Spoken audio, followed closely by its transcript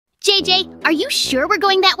JJ, are you sure we're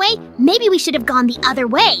going that way? Maybe we should have gone the other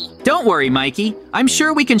way. Don't worry, Mikey. I'm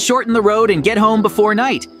sure we can shorten the road and get home before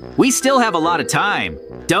night. We still have a lot of time.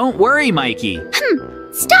 Don't worry, Mikey.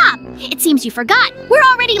 Stop! It seems you forgot. We're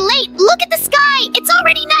already late. Look at the sky. It's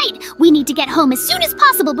already night. We need to get home as soon as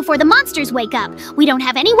possible before the monsters wake up. We don't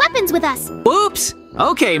have any weapons with us. Oops!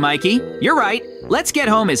 Okay, Mikey, you're right. Let's get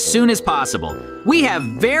home as soon as possible. We have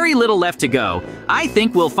very little left to go. I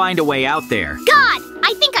think we'll find a way out there. God!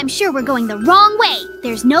 I think I'm sure we're going the wrong way.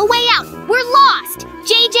 There's no way out. We're lost.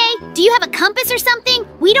 JJ, do you have a compass or something?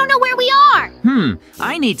 We don't know where we are.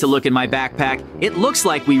 I need to look in my backpack. It looks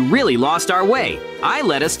like we really lost our way. I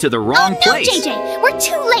led us to the wrong place. Oh no, JJ! We're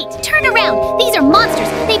too late. Turn around. These are monsters.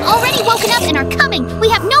 They've already woken up and are coming. We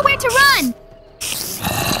have nowhere to run.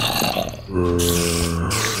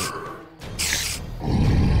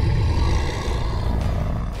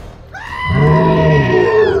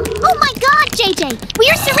 Oh my God, JJ! We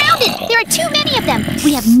are surrounded! There are too many of them!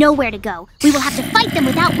 We have nowhere to go. We will have to fight them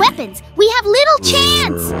without weapons. We have little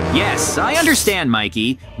chance! Yes, I understand,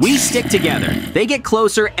 Mikey. We stick together. They get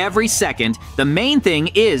closer every second. The main thing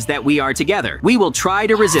is that we are together. We will try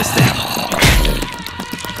to resist them.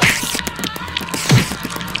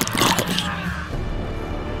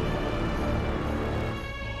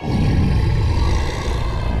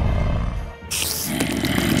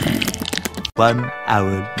 One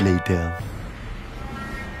hour later.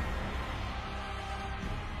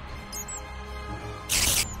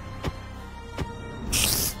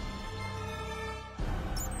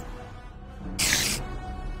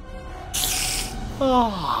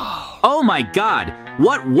 Oh my God!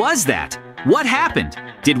 What was that? What happened?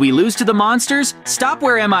 Did we lose to the monsters? Stop,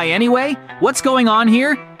 where am I anyway? What's going on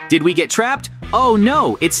here? Did we get trapped? Oh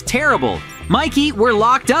no, it's terrible. Mikey, we're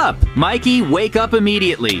locked up. Mikey, wake up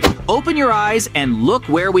immediately. Open your eyes and look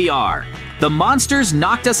where we are. The monsters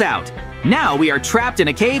knocked us out. Now we are trapped in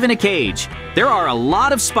a cave in a cage. There are a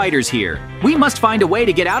lot of spiders here. We must find a way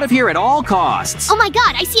to get out of here at all costs. Oh my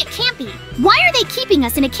God, I see it can't be. Why are they keeping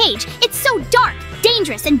us in a cage? It's so dark,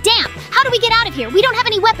 dangerous, and damp. How do we get out of here? We don't have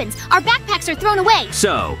any weapons. Our backpacks are thrown away.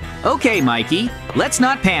 So, okay, Mikey, let's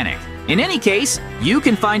not panic. In any case, you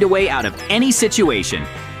can find a way out of any situation.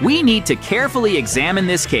 We need to carefully examine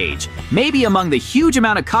this cage. Maybe among the huge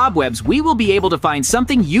amount of cobwebs, we will be able to find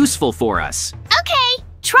something useful for us. Okay,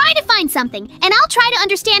 try to find something, and I'll try to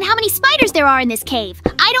understand how many spiders there are in this cave.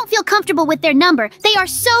 I don't feel comfortable with their number. They are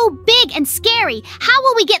so big and scary. How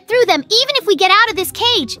will we get through them even if we get out of this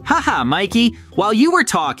cage? Haha, Mikey. While you were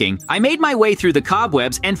talking, I made my way through the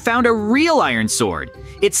cobwebs and found a real iron sword.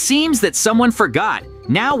 It seems that someone forgot.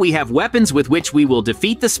 Now we have weapons with which we will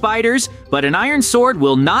defeat the spiders, but an iron sword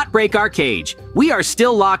will not break our cage. We are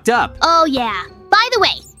still locked up. Oh yeah. By the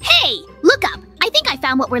way, hey, look up. I think I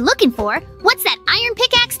found what we're looking for. What's that iron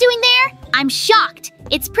pickaxe doing there? I'm shocked.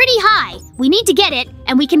 It's pretty high. We need to get it,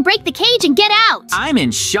 and we can break the cage and get out. I'm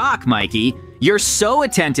in shock, Mikey. You're so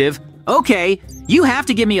attentive. Okay, you have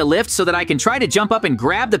to give me a lift so that I can try to jump up and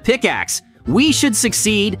grab the pickaxe. We should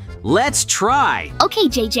succeed. Let's try. Okay,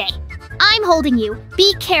 JJ. I'm holding you.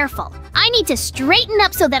 Be careful. I need to straighten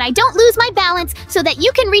up so that I don't lose my balance so that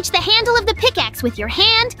you can reach the handle of the pickaxe with your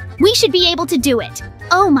hand. We should be able to do it.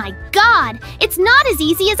 Oh my God, it's not as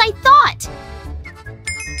easy as I thought.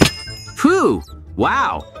 Phew!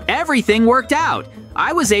 Wow, everything worked out.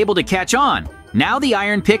 I was able to catch on. Now the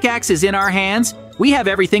iron pickaxe is in our hands. We have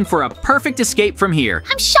everything for a perfect escape from here.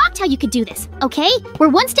 I'm shocked how you could do this, okay? We're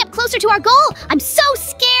one step closer to our goal. I'm so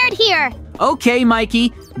scared here. Okay,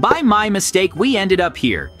 Mikey. By my mistake, we ended up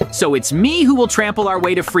here. So it's me who will trample our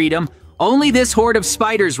way to freedom. Only this horde of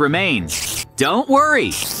spiders remains. Don't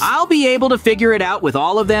worry. I'll be able to figure it out with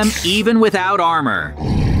all of them, even without armor.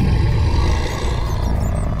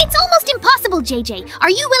 It's almost impossible, JJ.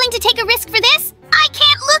 Are you willing to take a risk for this? I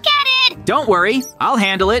can't look at it. Don't worry. I'll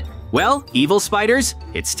handle it. Well, evil spiders,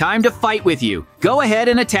 it's time to fight with you. Go ahead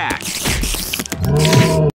and attack.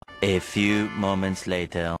 A few moments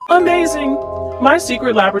later. Amazing! My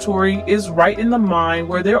secret laboratory is right in the mine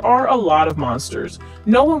where there are a lot of monsters.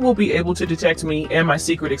 No one will be able to detect me and my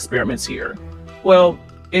secret experiments here. Well,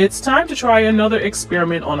 it's time to try another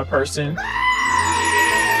experiment on a person.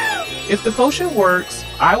 If the potion works,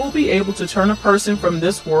 I will be able to turn a person from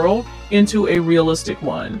this world into a realistic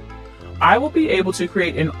one. I will be able to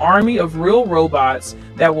create an army of real robots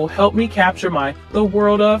that will help me capture the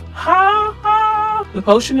world of ha ha. The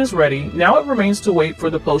potion is ready. Now it remains to wait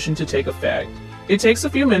for the potion to take effect. It takes a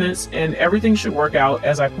few minutes and everything should work out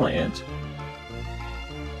as I planned.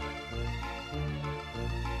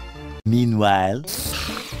 Meanwhile.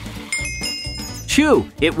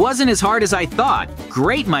 Phew, it wasn't as hard as I thought.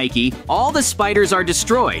 Great, Mikey. All the spiders are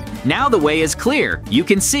destroyed. Now the way is clear. You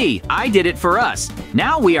can see, I did it for us.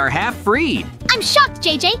 Now we are half freed. I'm shocked,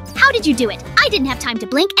 JJ. How did you do it? I didn't have time to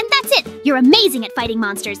blink, and that's it. You're amazing at fighting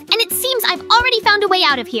monsters, and it seems I've already found a way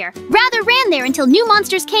out of here. Rather ran there until new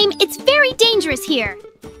monsters came. It's very dangerous here.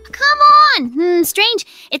 Come on! Strange.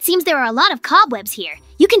 It seems there are a lot of cobwebs here.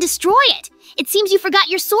 You can destroy it. It seems you forgot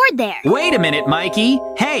your sword there. Wait a minute, Mikey.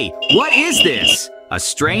 Hey, what is this? A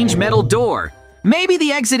strange metal door. Maybe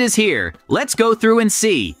the exit is here. Let's go through and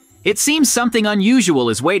see. It seems something unusual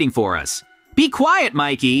is waiting for us. Be quiet,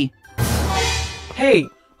 Mikey. Hey,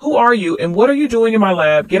 who are you and what are you doing in my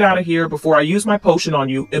lab? Get out of here before I use my potion on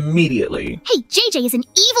you immediately. Hey, JJ is an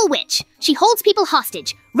evil witch. She holds people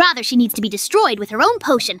hostage. Rather, she needs to be destroyed with her own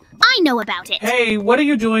potion. I know about it. Hey, what are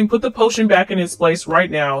you doing? Put the potion back in its place right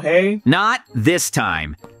now, hey? Not this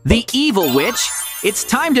time. The evil witch. It's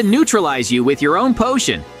time to neutralize you with your own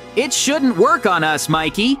potion. It shouldn't work on us,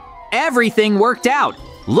 Mikey. Everything worked out.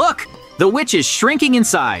 Look, the witch is shrinking in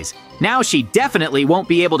size. Now she definitely won't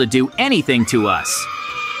be able to do anything to us.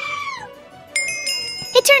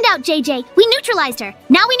 It turned out, JJ, we neutralized her.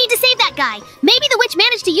 Now we need to save that guy. Maybe the witch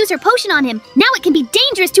managed to use her potion on him. Now it can be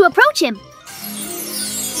dangerous to approach him.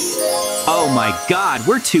 Oh my God,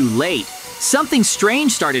 we're too late. Something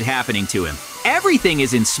strange started happening to him. Everything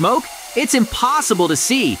is in smoke. It's impossible to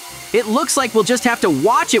see. It looks like we'll just have to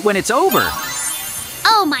watch it when it's over.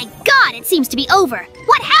 Oh my God, it seems to be over.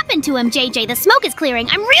 What happened to him, JJ? The smoke is clearing.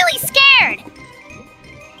 I'm really scared.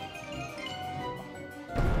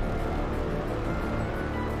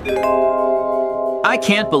 I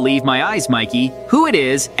can't believe my eyes, Mikey. Who it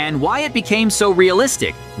is and why it became so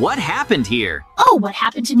realistic. What happened here? Oh, what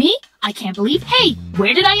happened to me? I can't believe. Hey,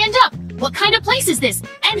 where did I end up? What kind of place is this?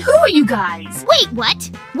 And who are you guys? Wait, what?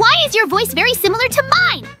 Why is your voice very similar to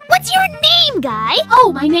mine? What's your name, guy?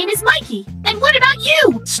 Oh, my name is Mikey. And what about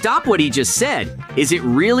you? Stop what he just said. Is it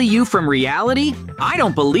really you from reality? I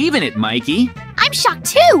don't believe in it, Mikey. I'm shocked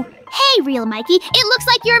too. Hey, real Mikey, it looks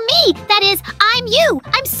like you're me. That is, I'm you.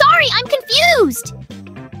 I'm sorry, I'm confused.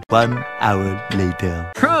 1 hour later.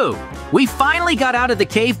 True. We finally got out of the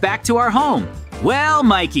cave back to our home. Well,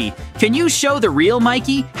 Mikey, can you show the real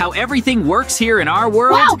Mikey how everything works here in our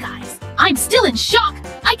world? Wow, guys, I'm still in shock.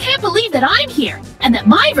 I can't believe that I'm here and that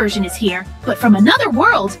my version is here, but from another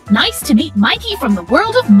world. Nice to meet Mikey from the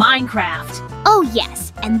world of Minecraft. Oh,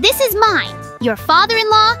 yes, and this is mine, your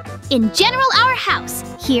father-in-law. In general, our house.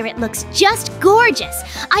 Here it looks just gorgeous.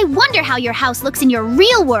 I wonder how your house looks in your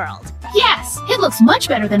real world. Yes, it looks much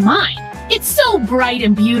better than mine. It's so bright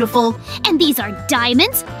and beautiful. And these are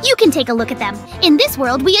diamonds. You can take a look at them. In this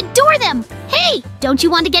world, we adore them. Hey, don't you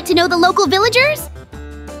want to get to know the local villagers?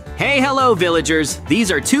 Hey, hello, villagers.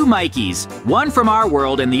 These are two Mikeys, one from our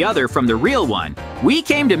world and the other from the real one. We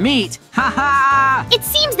came to meet. Ha ha! It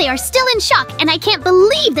seems they are still in shock, and I can't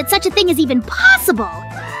believe that such a thing is even possible.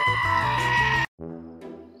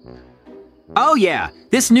 Oh yeah,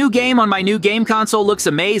 this new game on my new game console looks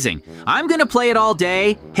amazing. I'm gonna play it all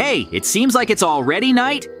day. Hey, it seems like it's already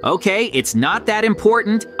night. Okay, it's not that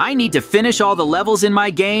important. I need to finish all the levels in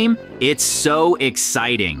my game. It's so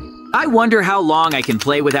exciting. I wonder how long I can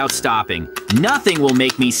play without stopping. Nothing will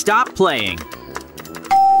make me stop playing.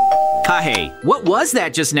 Hey, what was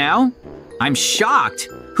that just now? I'm shocked.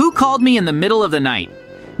 Who called me in the middle of the night?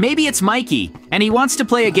 Maybe it's Mikey, and he wants to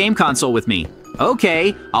play a game console with me.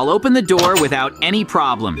 Okay, I'll open the door without any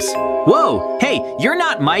problems. Whoa, hey, you're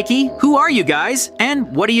not Mikey. Who are you guys?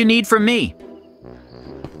 And what do you need from me?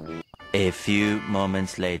 A few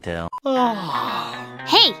moments later.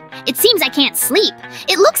 Hey, it seems I can't sleep.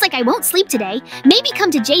 It looks like I won't sleep today. Maybe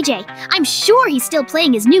come to JJ. I'm sure he's still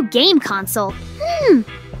playing his new game console.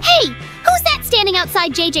 Hey, who's that standing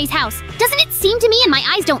outside JJ's house? Doesn't it seem to me and my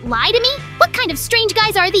eyes don't lie to me? What kind of strange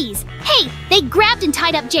guys are these? Hey, they grabbed and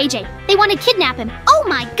tied up JJ. They want to kidnap him. Oh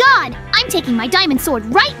my God! I'm taking my diamond sword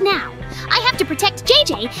right now. I have to protect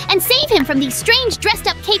JJ and save him from these strange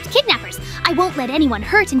dressed-up caped kidnappers. I won't let anyone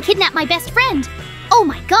hurt and kidnap my best friend. Oh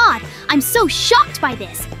my God, I'm so shocked by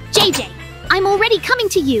this. JJ, I'm already coming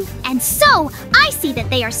to you, and so I see that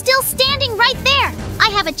they are still standing right there. I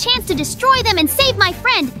have a chance to destroy them and save my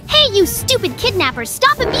friend. Hey, you stupid kidnappers,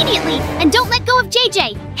 stop immediately and don't let go of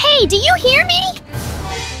JJ. Hey, do you hear me?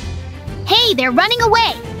 Hey, they're running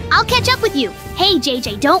away. I'll catch up with you. Hey,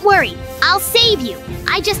 JJ, don't worry. I'll save you.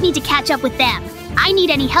 I just need to catch up with them. I need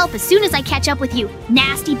any help as soon as I catch up with you,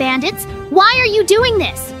 nasty bandits. Why are you doing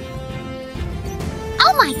this?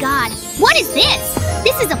 Oh my God, what is this?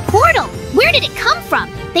 This is a portal. Where did it come from?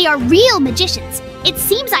 They are real magicians. It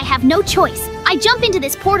seems I have no choice. I jump into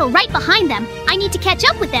this portal right behind them. I need to catch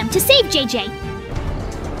up with them to save JJ.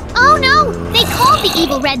 Oh no! They called the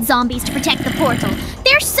evil red zombies to protect the portal.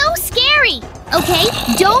 They're so scary! Okay,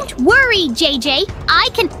 don't worry, JJ.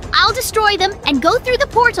 I'll destroy them and go through the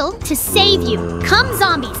portal to save you. Come,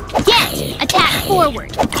 zombies. Get! Attack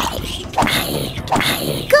forward. Go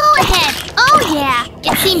ahead. Oh yeah.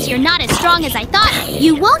 It seems you're not as strong as I thought.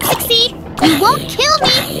 You won't succeed. You won't kill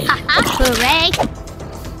me. Haha, hooray.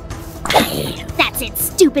 That's it,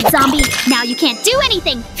 stupid zombie. Now you can't do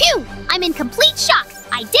anything. Phew! I'm in complete shock.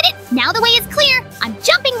 I did it. Now the way is clear. I'm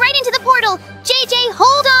jumping right into the portal. JJ,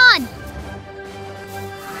 hold on.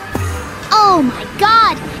 Oh my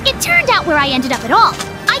god. It turned out where I ended up at all.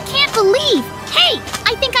 I can't believe. Hey,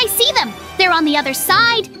 I think I see them. They're on the other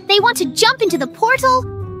side. They want to jump into the portal.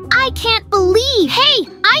 I can't believe. Hey,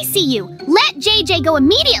 I see you. Let JJ go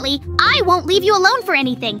immediately. I won't leave you alone for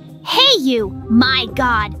anything. Hey, you. My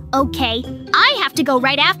god. Okay. I have to go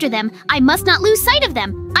right after them. I must not lose sight of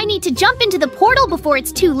them. I need to jump into the portal before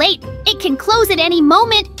it's too late. It can close at any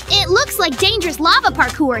moment. It looks like dangerous lava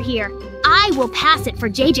parkour here. I will pass it for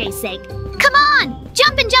JJ's sake. Come on!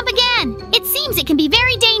 Jump and jump again! It seems it can be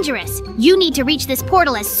very dangerous. You need to reach this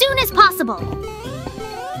portal as soon as possible.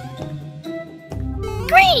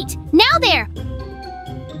 Great! Now there!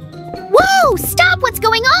 Whoa! Stop! What's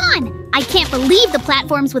going on? I can't believe the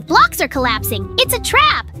platforms with blocks are collapsing. It's a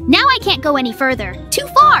trap! Now I can't go any further. Too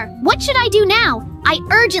far! What should I do now? I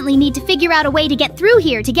urgently need to figure out a way to get through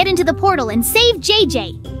here to get into the portal and save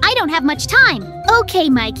JJ. I don't have much time. Okay,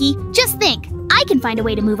 Mikey, just think. I can find a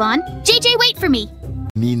way to move on. JJ, wait for me.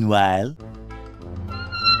 Meanwhile,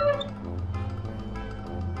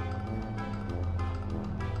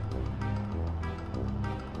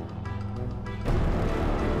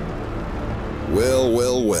 well,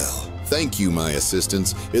 well, well. Thank you, my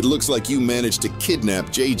assistants. It looks like you managed to kidnap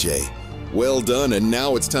JJ. Well done, and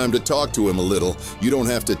now it's time to talk to him a little. You don't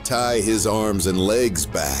have to tie his arms and legs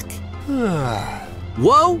back.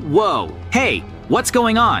 Whoa, whoa. Hey, what's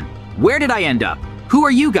going on? Where did I end up? Who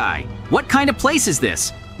are you, guy? What kind of place is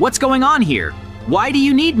this? What's going on here? Why do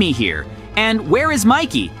you need me here? And where is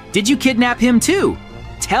Mikey? Did you kidnap him too?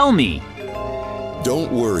 Tell me.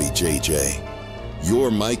 Don't worry, JJ.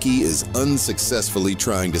 Your Mikey is unsuccessfully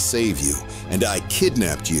trying to save you, and I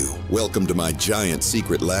kidnapped you. Welcome to my giant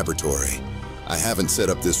secret laboratory. I haven't set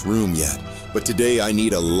up this room yet, but today I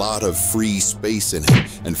need a lot of free space in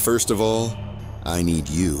it. And first of all, I need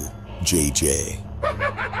you, JJ.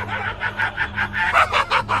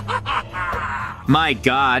 My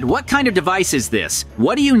God, what kind of device is this?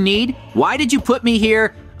 What do you need? Why did you put me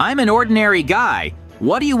here? I'm an ordinary guy.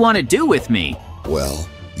 What do you want to do with me? Well,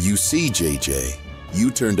 you see, JJ,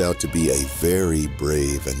 you turned out to be a very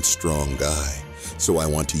brave and strong guy. So I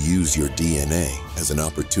want to use your DNA as an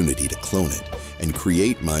opportunity to clone it and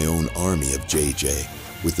create my own army of JJ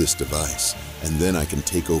with this device. And then I can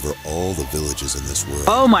take over all the villages in this world.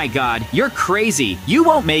 Oh my God, you're crazy. You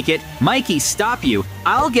won't make it. Mikey, stop you.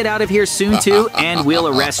 I'll get out of here soon too, and we'll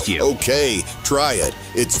arrest you. Okay, try it.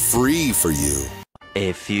 It's free for you.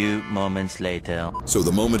 a few moments later. So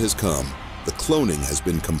the moment has come. The cloning has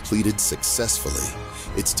been completed successfully.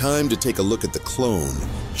 It's time to take a look at the clone,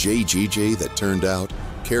 JJJ, that turned out.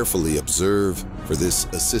 Carefully observe for this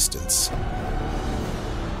assistance.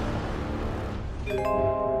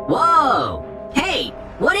 Whoa! Hey,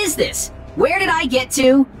 what is this? Where did I get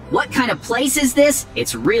to? What kind of place is this?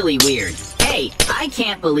 It's really weird. Hey, I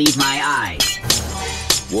can't believe my eyes.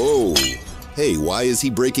 Whoa! Hey, why is he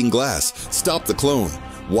breaking glass? Stop the clone.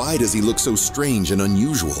 Why does he look so strange and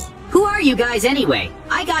unusual? Who are you guys anyway?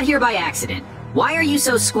 I got here by accident. Why are you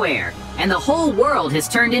so square? And the whole world has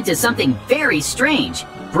turned into something very strange.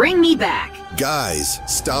 Bring me back. Guys,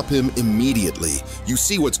 stop him immediately. You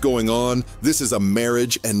see what's going on? This is a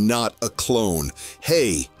marriage and not a clone.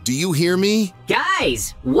 Hey, do you hear me?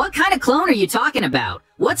 Guys, what kind of clone are you talking about?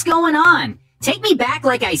 What's going on? Take me back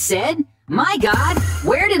like I said? My God,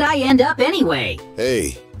 where did I end up anyway?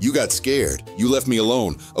 Hey, you got scared. You left me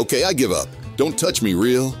alone. Okay, I give up. Don't touch me,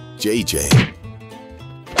 real JJ.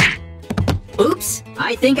 Oops,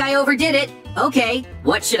 I think I overdid it. Okay,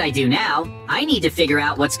 what should I do now? I need to figure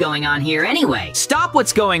out what's going on here anyway. Stop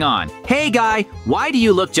what's going on. Hey guy, why do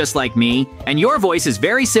you look just like me? And your voice is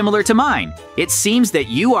very similar to mine. It seems that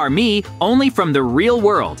you are me, only from the real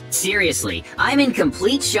world. Seriously, I'm in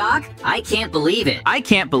complete shock. I can't believe it. I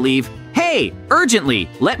can't believe. Hey, urgently,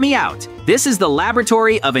 let me out. This is the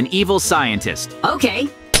laboratory of an evil scientist. Okay,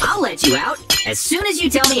 I'll let you out. As soon as you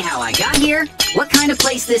tell me how I got here, what kind of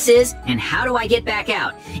place this is, and how do I get back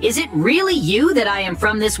out. Is it really you that I am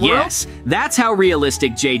from this world? Yes, that's how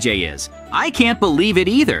realistic JJ is. I can't believe it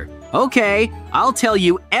either. Okay, I'll tell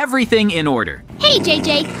you everything in order. Hey,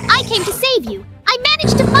 JJ, I came to save you. I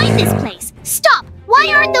managed to find this place. Stop! Why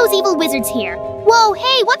aren't those evil wizards here? Whoa,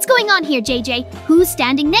 hey, what's going on here, JJ? Who's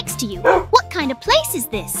standing next to you? What kind of place is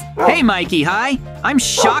this? Hey, Mikey, hi. I'm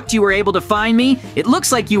shocked you were able to find me. It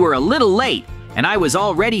looks like you were a little late, and I was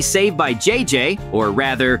already saved by JJ, or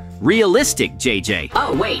rather, realistic JJ.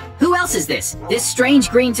 Oh, wait, who else is this? This strange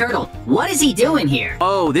green turtle. What is he doing here?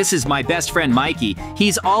 Oh, this is my best friend Mikey.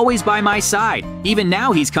 He's always by my side. Even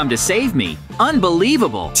now he's come to save me.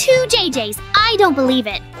 Unbelievable. 2 JJs. I don't believe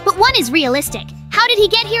it. But one is realistic. How did he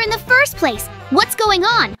get here in the first place? What's going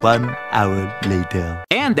on? 1 hour later.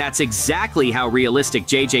 And that's exactly how realistic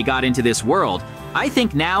JJ got into this world. I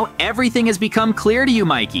think now everything has become clear to you,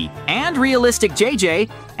 Mikey, and realistic JJ,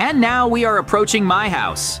 and now we are approaching my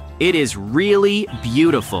house. It is really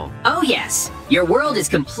beautiful. Oh yes, your world is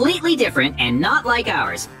completely different and not like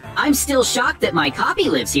ours. I'm still shocked that my copy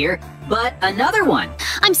lives here, but another one.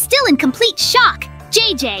 I'm still in complete shock.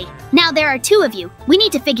 JJ, now there are 2 of you. We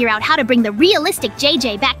need to figure out how to bring the realistic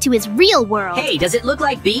JJ back to his real world. Hey, does it look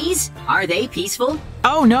like bees? Are they peaceful?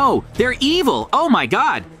 Oh no, they're evil. Oh my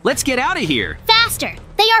god, let's get out of here. Faster!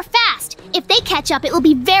 They are fast! If they catch up, it will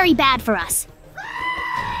be very bad for us.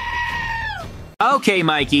 Okay,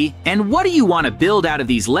 Mikey, and what do you want to build out of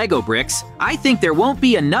these Lego bricks? I think there won't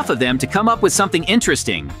be enough of them to come up with something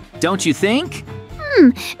interesting. Don't you think?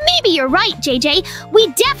 Maybe you're right, JJ. We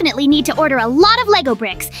definitely need to order a lot of Lego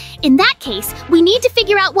bricks. In that case, we need to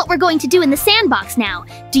figure out what we're going to do in the sandbox now.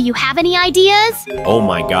 Do you have any ideas? Oh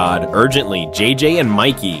my god, urgently, JJ and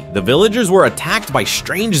Mikey. The villagers were attacked by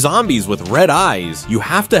strange zombies with red eyes. You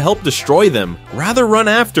have to help destroy them. Rather run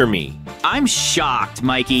after me. I'm shocked,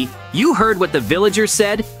 Mikey. You heard what the villagers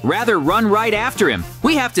said? Rather run right after him.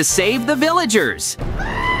 We have to save the villagers.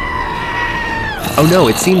 Oh no,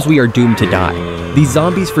 it seems we are doomed to die. These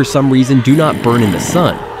zombies for some reason do not burn in the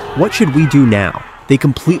sun. What should we do now? They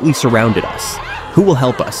completely surrounded us. Who will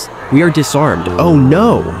help us? We are disarmed. Oh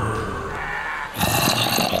no!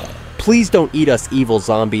 Please don't eat us, evil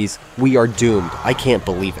zombies. We are doomed. I can't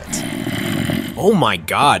believe it. Oh my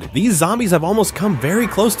god, these zombies have almost come very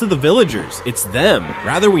close to the villagers. It's them.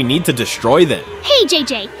 Rather, we need to destroy them. Hey,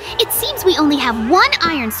 JJ, it seems we only have 1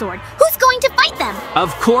 iron sword. Who's going to fight them?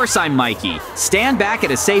 Of course I'm Mikey. Stand back at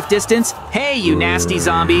a safe distance. Hey, you nasty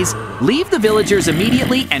zombies. Leave the villagers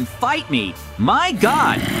immediately and fight me. My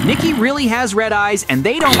god, Nikki really has red eyes and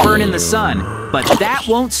they don't burn in the sun. But that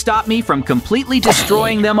won't stop me from completely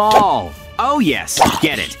destroying them all. Oh yes,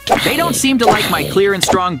 get it. They don't seem to like my clear and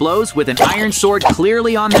strong blows with an iron sword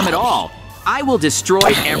clearly on them at all. I will destroy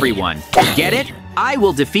everyone. Get it? I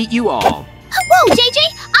will defeat you all. Whoa, JJ!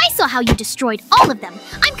 I saw how you destroyed all of them.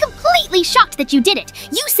 I'm completely shocked that you did it.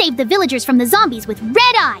 You saved the villagers from the zombies with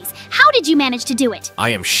red eyes. How did you manage to do it? I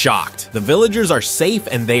am shocked. The villagers are safe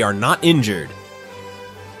and they are not injured.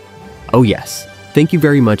 Oh yes. Thank you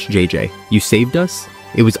very much, JJ. You saved us?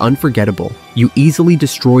 It was unforgettable. You easily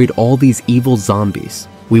destroyed all these evil zombies.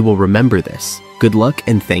 We will remember this. Good luck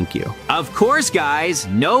and thank you. Of course, guys,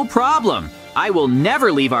 no problem. I will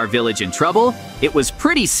never leave our village in trouble. It was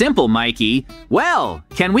pretty simple, Mikey. Well,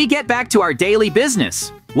 can we get back to our daily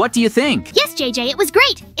business? What do you think? Yes, JJ, it was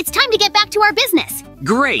great. It's time to get back to our business.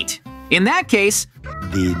 Great. In that case,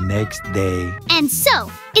 The next day. And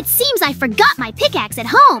so, it seems I forgot my pickaxe at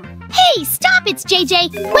home. Hey, stop, it's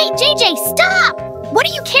JJ. Wait, JJ, stop! What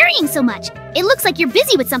are you carrying so much? It looks like you're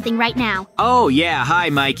busy with something right now. oh yeah, hi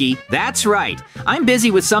Mikey. That's right. I'm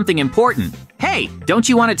busy with something important. Hey, don't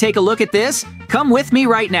you want to take a look at this? Come with me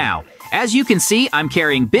right now. As you can see, I'm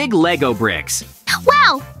carrying big Lego bricks.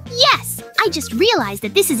 Wow, yes! I just realized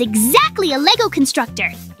that this is exactly a Lego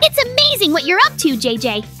constructor. It's amazing what you're up to,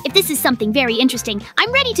 JJ. If this is something very interesting,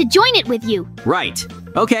 I'm ready to join it with you. Right.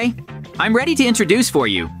 Okay. I'm ready to introduce for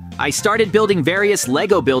you. I started building various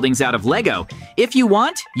Lego buildings out of Lego. If you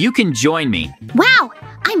want, you can join me. Wow,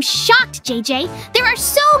 I'm shocked, JJ. There are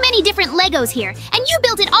so many different Legos here, and you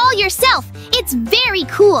built it all yourself. It's very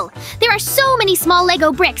cool. There are so many small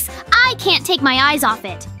Lego bricks. I can't take my eyes off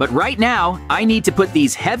it. But right now, I need to put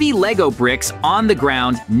these heavy Lego bricks on the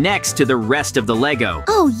ground next to the rest of the Lego.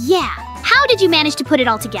 Oh, yeah. How did you manage to put it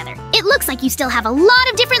all together? It looks like you still have a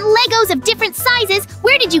lot of different Legos of different sizes.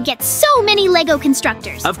 Where did you get so many Lego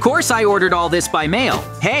constructors? Of course I ordered all this by mail.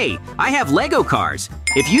 Hey, I have Lego cars.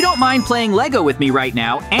 If you don't mind playing Lego with me right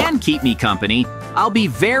now and keep me company, I'll be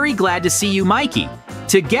very glad to see you, Mikey.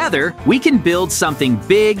 Together, we can build something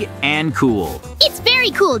big and cool. It's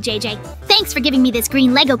very cool, JJ. Thanks for giving me this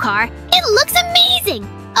green Lego car. It looks amazing.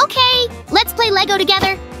 Okay, let's play Lego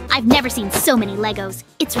together. I've never seen so many Legos.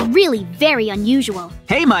 It's really very unusual.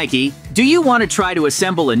 Hey, Mikey, do you want to try to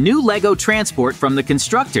assemble a new Lego transport from the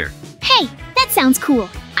constructor? Hey, that sounds cool.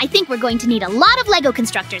 I think we're going to need a lot of Lego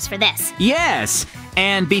constructors for this. Yes,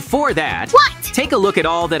 and before that, What? take a look at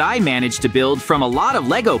all that I managed to build from a lot of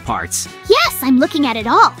Lego parts. Yes, I'm looking at it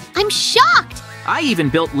all. I'm shocked. I even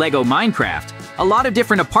built Lego Minecraft, a lot of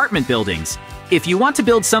different apartment buildings. If you want to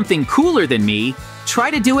build something cooler than me, try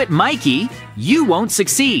to do it, Mikey. You won't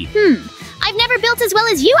succeed. I've never built as well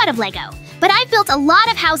as you out of Lego, but I've built a lot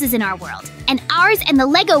of houses in our world, and ours and the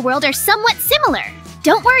Lego world are somewhat similar.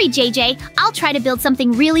 Don't worry, JJ. I'll try to build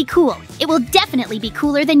something really cool. It will definitely be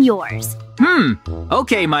cooler than yours.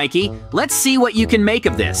 Okay, Mikey, let's see what you can make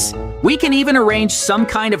of this. We can even arrange some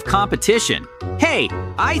kind of competition. Hey,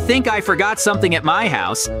 I think I forgot something at my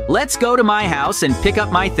house. Let's go to my house and pick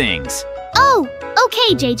up my things. Oh,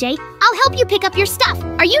 okay, JJ. I'll help you pick up your stuff.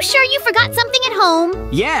 Are you sure you forgot something at home?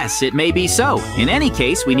 Yes, it may be so. In any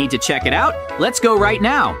case, we need to check it out. Let's go right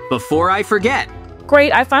now, before I forget.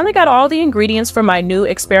 Great, I finally got all the ingredients for my new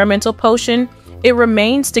experimental potion. It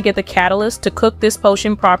remains to get the catalyst to cook this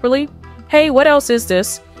potion properly. Hey, what else is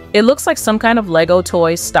this? It looks like some kind of Lego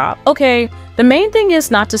toy. Stop. Okay, the main thing is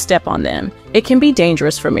not to step on them. It can be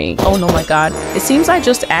dangerous for me. Oh no, my god. It seems I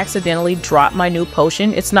just accidentally dropped my new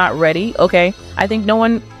potion. It's not ready. Okay, I think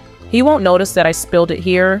he won't notice that I spilled it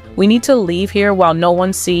here. We need to leave here while no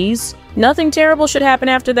one sees. Nothing terrible should happen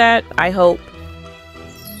after that, I hope.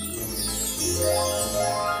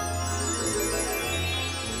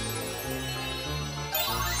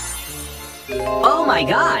 Oh my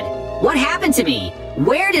god! What happened to me?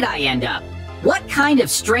 Where did I end up? What kind of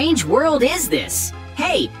strange world is this?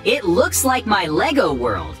 Hey, it looks like my Lego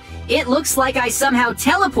world. It looks like I somehow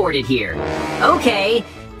teleported here. Okay,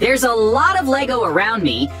 there's a lot of Lego around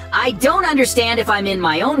me. I don't understand if I'm in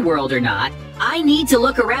my own world or not. I need to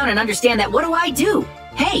look around and understand that. What do I do?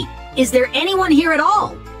 Hey, is there anyone here at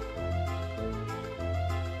all?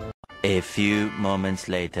 A few moments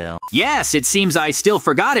later. Yes, it seems I still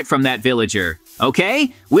forgot it from that villager.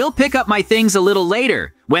 Okay, we'll pick up my things a little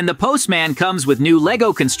later, when the postman comes with new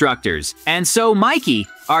Lego constructors. And so, Mikey,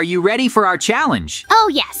 are you ready for our challenge? Oh,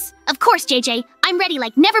 yes. Of course, JJ. I'm ready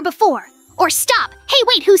like never before. Or stop. Hey,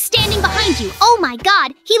 wait, who's standing behind you? Oh my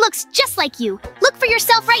god, he looks just like you. Look for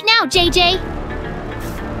yourself right now, JJ.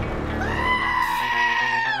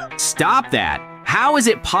 Stop that. How is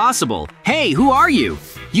it possible? Hey, who are you?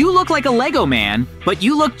 You look like a Lego man, but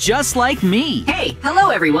you look just like me. Hey, hello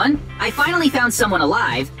everyone. I finally found someone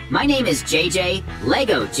alive. My name is JJ,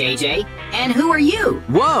 Lego JJ, and who are you?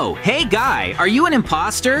 Whoa, hey guy, are you an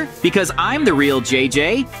imposter? Because I'm the real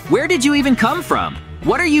JJ. Where did you even come from?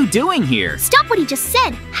 What are you doing here? Stop what he just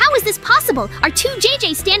said. How is this possible? Are two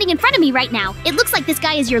JJs standing in front of me right now? It looks like this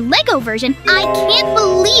guy is your Lego version. I can't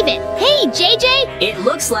believe it. Hey, JJ. It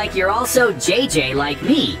looks like you're also JJ like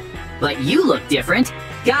me, but you look different.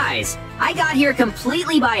 Guys, I got here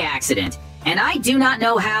completely by accident, and I do not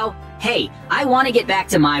know how. Hey, I want to get back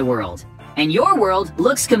to my world, and your world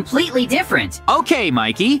looks completely different. Okay,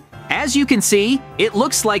 Mikey. As you can see, it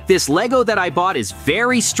looks like this Lego that I bought is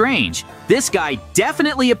very strange. This guy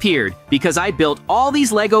definitely appeared because I built all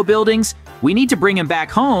these Lego buildings. We need to bring him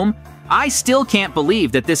back home. I still can't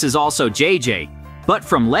believe that this is also JJ, but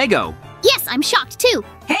from Lego. Yes, I'm shocked too.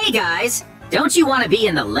 Hey guys, don't you want to be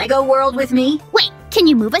in the Lego world with me? Wait, can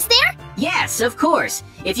you move us there? Yes, of course.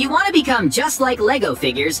 If you want to become just like Lego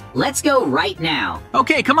figures, let's go right now.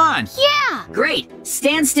 Okay, come on. Yeah. Great.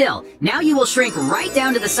 Stand still. Now you will shrink right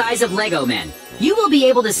down to the size of Lego men. You will be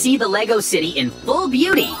able to see the Lego city in full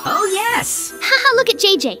beauty. Oh, yes. Haha, look at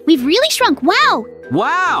JJ. We've really shrunk. Wow.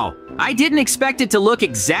 Wow, I didn't expect it to look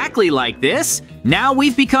exactly like this. Now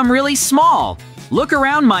we've become really small. Look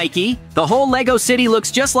around, Mikey. The whole Lego city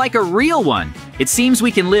looks just like a real one. It seems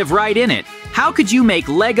we can live right in it. How could you make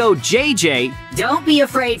Lego JJ? Don't be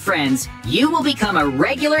afraid, friends. You will become a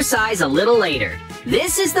regular size a little later.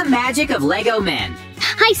 This is the magic of Lego men.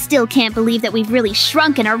 I still can't believe that we've really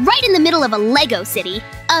shrunk and are right in the middle of a Lego city.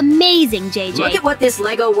 Amazing, JJ. Look at what this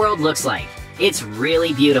Lego world looks like. It's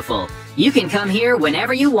really beautiful. You can come here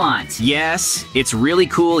whenever you want. Yes, it's really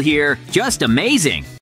cool here. Just amazing.